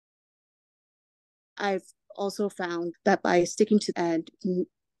I've also found that by sticking to and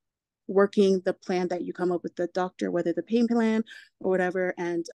working the plan that you come up with the doctor, whether the pain plan or whatever,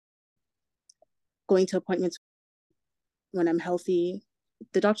 and going to appointments when I'm healthy,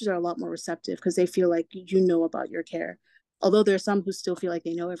 the doctors are a lot more receptive because they feel like you know about your care. Although there are some who still feel like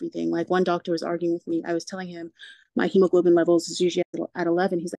they know everything. Like one doctor was arguing with me. I was telling him my hemoglobin levels is usually at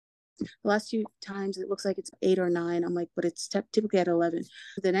 11. He's like, the last few times it looks like it's 8 or 9. I'm like, but it's typically at 11.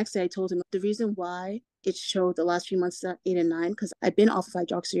 The next day I told him the reason why it showed the last few months at 8 and 9, because I've been off of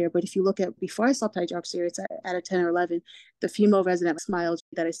hydroxyurea. But if you look at before I stopped hydroxyurea, it's at a 10 or 11. The female resident smiled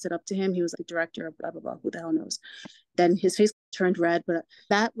that I stood up to him. He was the director of blah, blah, blah. Who the hell knows? Then his face turned red. But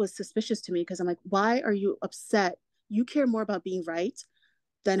that was suspicious to me because I'm like, why are you upset? You care more about being right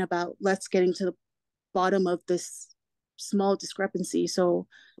than about let's getting to the bottom of this small discrepancy. So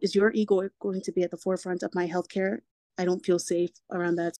is your ego going to be at the forefront of my healthcare? I don't feel safe around that.